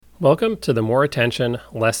Welcome to the More Attention,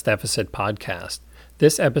 Less Deficit podcast.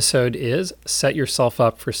 This episode is Set Yourself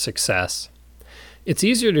Up for Success. It's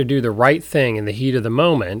easier to do the right thing in the heat of the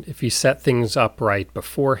moment if you set things up right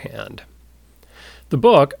beforehand. The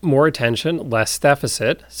book, More Attention, Less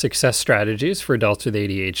Deficit, Success Strategies for Adults with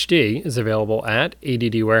ADHD, is available at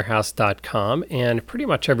addwarehouse.com and pretty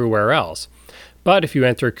much everywhere else. But if you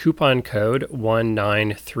enter coupon code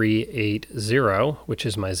 19380, which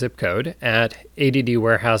is my zip code, at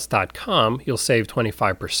addwarehouse.com, you'll save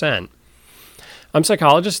 25%. I'm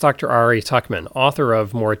psychologist Dr. Ari Tuckman, author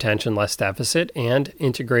of More Attention, Less Deficit and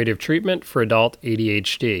Integrative Treatment for Adult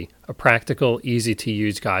ADHD, a practical,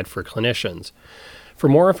 easy-to-use guide for clinicians. For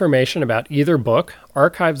more information about either book,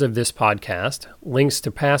 archives of this podcast, links to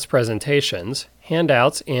past presentations,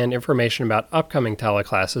 handouts, and information about upcoming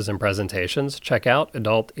teleclasses and presentations, check out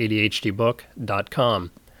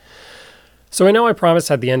adultadhdbook.com. So I know I promised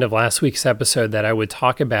at the end of last week's episode that I would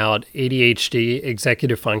talk about ADHD,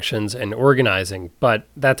 executive functions, and organizing, but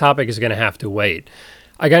that topic is going to have to wait.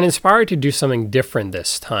 I got inspired to do something different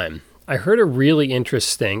this time. I heard a really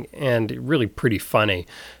interesting and really pretty funny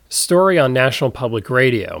story on National Public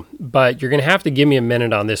Radio, but you're going to have to give me a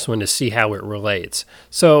minute on this one to see how it relates.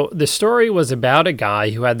 So the story was about a guy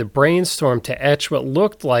who had the brainstorm to etch what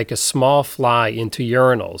looked like a small fly into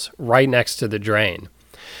urinals right next to the drain.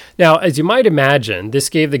 Now, as you might imagine, this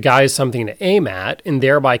gave the guys something to aim at and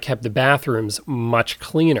thereby kept the bathrooms much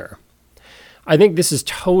cleaner. I think this is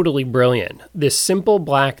totally brilliant. This simple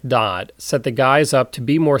black dot set the guys up to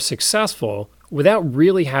be more successful without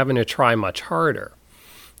really having to try much harder.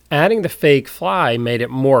 Adding the fake fly made it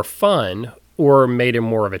more fun or made it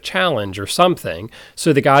more of a challenge or something,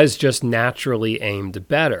 so the guys just naturally aimed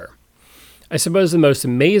better. I suppose the most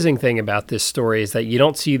amazing thing about this story is that you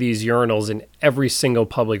don't see these urinals in every single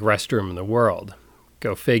public restroom in the world.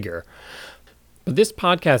 Go figure. But this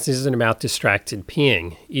podcast isn't about distracted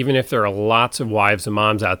peeing, even if there are lots of wives and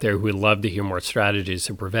moms out there who would love to hear more strategies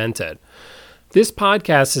to prevent it. This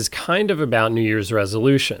podcast is kind of about New Year's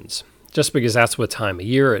resolutions, just because that's what time of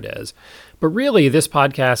year it is. But really, this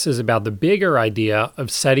podcast is about the bigger idea of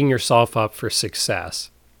setting yourself up for success.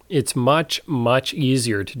 It's much, much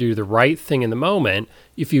easier to do the right thing in the moment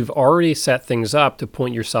if you've already set things up to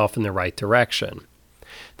point yourself in the right direction.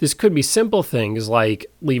 This could be simple things like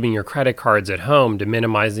leaving your credit cards at home to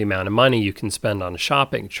minimize the amount of money you can spend on a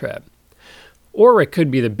shopping trip. Or it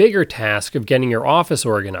could be the bigger task of getting your office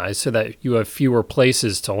organized so that you have fewer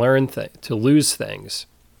places to lose things.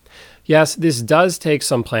 Yes, this does take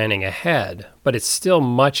some planning ahead, but it's still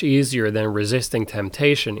much easier than resisting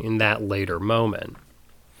temptation in that later moment.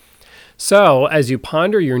 So, as you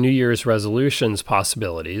ponder your New Year's resolutions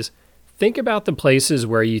possibilities, think about the places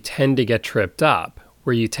where you tend to get tripped up,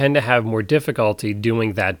 where you tend to have more difficulty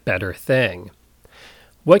doing that better thing.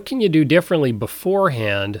 What can you do differently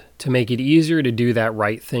beforehand to make it easier to do that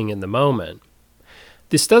right thing in the moment?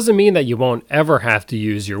 This doesn't mean that you won't ever have to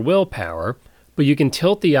use your willpower, but you can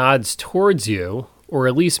tilt the odds towards you, or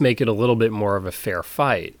at least make it a little bit more of a fair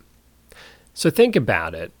fight. So think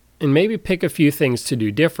about it, and maybe pick a few things to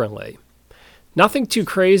do differently. Nothing too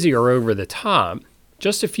crazy or over the top,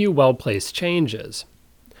 just a few well-placed changes.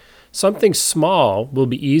 Something small will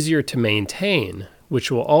be easier to maintain, which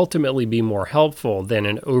will ultimately be more helpful than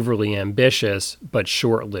an overly ambitious but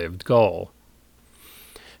short-lived goal.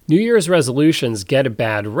 New Year's resolutions get a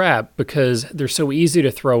bad rep because they're so easy to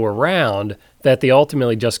throw around that they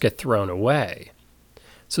ultimately just get thrown away.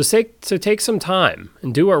 So take some time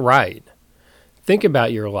and do it right. Think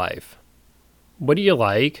about your life. What do you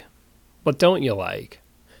like? What don't you like?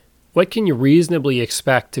 What can you reasonably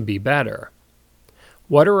expect to be better?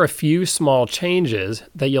 What are a few small changes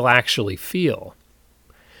that you'll actually feel?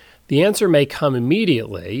 The answer may come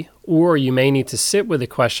immediately, or you may need to sit with the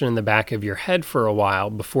question in the back of your head for a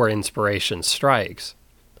while before inspiration strikes.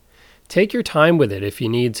 Take your time with it if you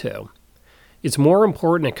need to. It's more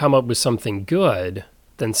important to come up with something good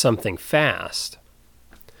than something fast.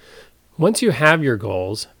 Once you have your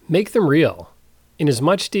goals, make them real. In as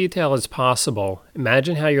much detail as possible,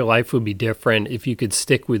 imagine how your life would be different if you could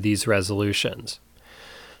stick with these resolutions.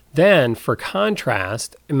 Then, for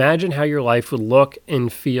contrast, imagine how your life would look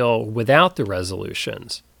and feel without the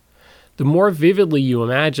resolutions. The more vividly you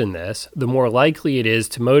imagine this, the more likely it is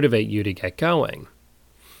to motivate you to get going.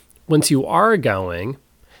 Once you are going,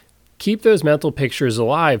 keep those mental pictures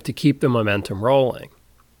alive to keep the momentum rolling.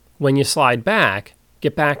 When you slide back,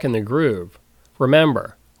 get back in the groove.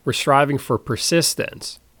 Remember, we're striving for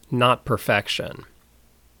persistence, not perfection.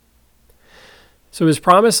 So as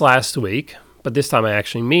promised last week, but this time I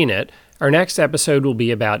actually mean it, our next episode will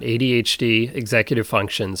be about ADHD, executive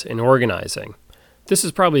functions, and organizing. this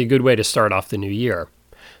is probably a good way to start off the new year.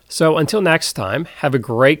 So until next time, have a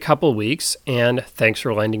great couple weeks, and thanks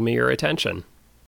for lending me your attention.